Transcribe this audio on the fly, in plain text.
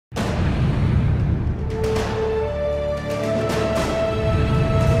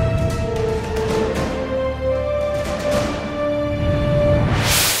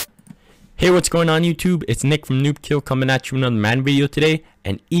Hey, what's going on YouTube? It's Nick from Noobkill coming at you with another Madden video today.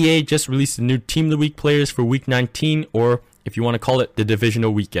 And EA just released the new Team of the Week players for Week 19, or if you want to call it the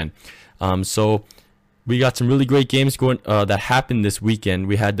Divisional weekend. So we got some really great games going that happened this weekend.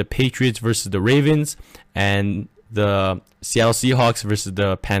 We had the Patriots versus the Ravens and the Seattle Seahawks versus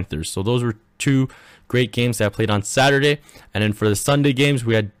the Panthers. So those were two great games that I played on Saturday. And then for the Sunday games,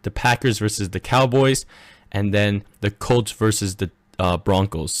 we had the Packers versus the Cowboys, and then the Colts versus the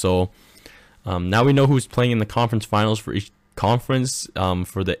Broncos. So now we know who's playing in the conference finals for each conference.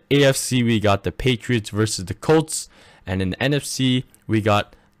 For the AFC, we got the Patriots versus the Colts, and in the NFC, we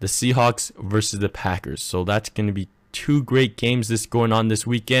got the Seahawks versus the Packers. So that's going to be two great games going on this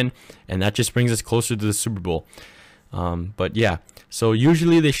weekend, and that just brings us closer to the Super Bowl. But yeah, so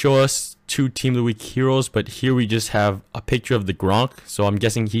usually they show us two Team of the Week heroes, but here we just have a picture of the Gronk. So I'm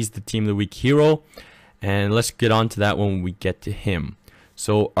guessing he's the Team of the Week hero, and let's get on to that when we get to him.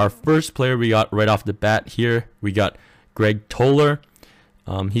 So our first player we got right off the bat here, we got Greg Toller.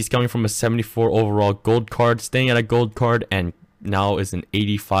 He's coming from a 74 overall gold card, staying at a gold card, and now is an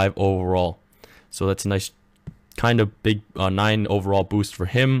 85 overall. So that's a nice kind of big 9 overall boost for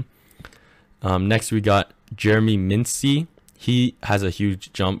him. Next we got Jeremy Mincey. He has a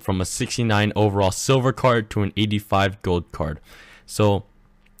huge jump from a 69 overall silver card to an 85 gold card. So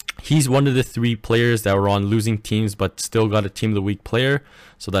he's one of the 3 players that were on losing teams but still got a Team of the Week player.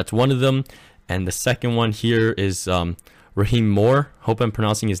 So that's one of them. And the second one here is Raheem Moore. Hope I'm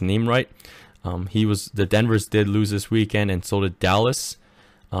pronouncing his name right. The Denvers did lose this weekend, and so did Dallas.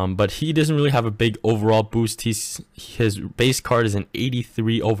 But he doesn't really have a big overall boost. His base card is an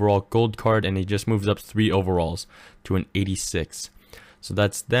 83 overall gold card, and he just moves up 3 overalls to an 86. So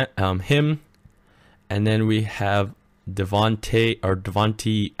that's that him. And then we have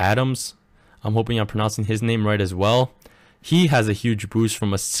Devontae Adams. I'm hoping I'm pronouncing his name right as well. He has a huge boost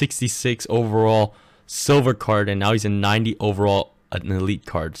from a 66 overall silver card, and now he's a 90 overall an elite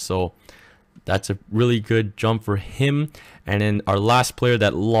card. So that's a really good jump for him. And then our last player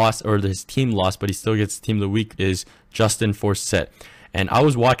that lost, or his team lost, but he still gets Team of the Week, is Justin Forsett. And I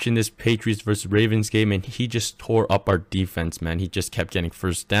was watching this Patriots versus Ravens game, and he just tore up our defense, man. He just kept getting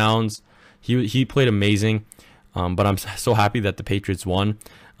first downs. He played amazing. But I'm so happy that the Patriots won.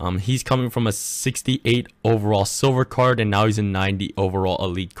 He's coming from a 68 overall silver card, and now he's a 90 overall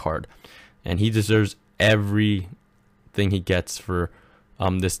elite card. And he deserves everything he gets for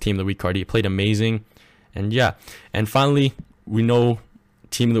this Team of the Week card. He played amazing. And yeah, and finally, we know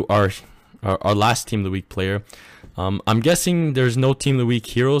our last Team of the Week player. I'm guessing there's no Team of the Week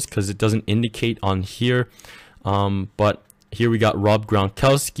heroes because it doesn't indicate on here. But here we got Rob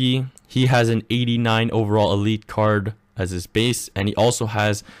Gronkowski. He has an 89 overall elite card as his base, and he also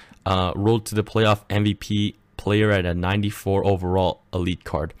has Road to the Playoff MVP player at a 94 overall elite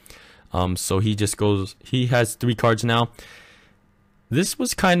card. So he has 3 cards now. This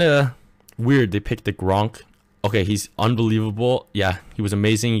was kind of weird. They picked the Gronk. Okay, he's unbelievable. Yeah, he was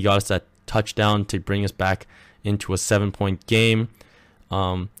amazing. He got us that touchdown to bring us back into a 7-point game.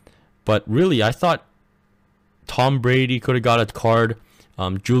 But really, I thought Tom Brady could have got a card.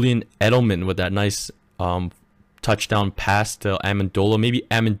 Julian Edelman with that nice touchdown pass to Amendola. Maybe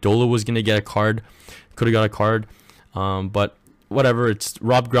Amendola was going to get a card. Could have got a card. But whatever. It's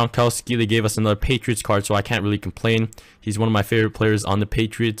Rob Gronkowski. They gave us another Patriots card, so I can't really complain. He's one of my favorite players on the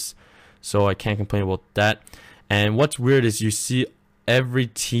Patriots, so I can't complain about that. And what's weird is you see every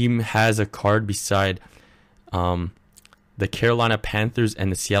team has a card beside the Carolina Panthers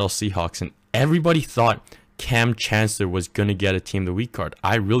and the Seattle Seahawks, and everybody thought Cam Chancellor was going to get a Team of the Week card.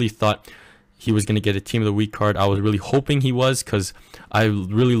 I really thought he was going to get a Team of the Week card. I was really hoping he was, because I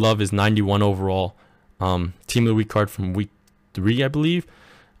really love his 91 overall Team of the Week card from week 3, I believe.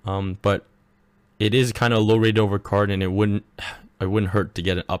 But it is kind of a low rated over card, and it wouldn't hurt to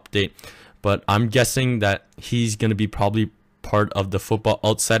get an update. But I'm guessing that he's going to be probably part of the Football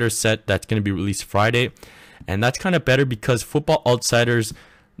Outsiders set that's going to be released Friday. And that's kind of better because Football Outsiders,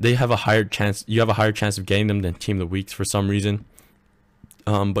 they have a higher chance. You have a higher chance of getting them than Team of the Weeks for some reason.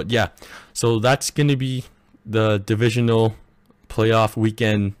 But yeah, so that's going to be the divisional playoff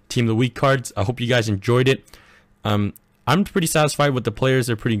weekend Team of the Week cards. I hope you guys enjoyed it. I'm pretty satisfied with the players.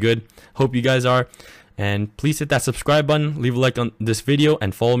 They're pretty good. Hope you guys are. And please hit that subscribe button, leave a like on this video,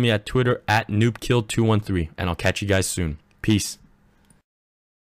 and follow me at Twitter at Noobkill213. And I'll catch you guys soon. Peace.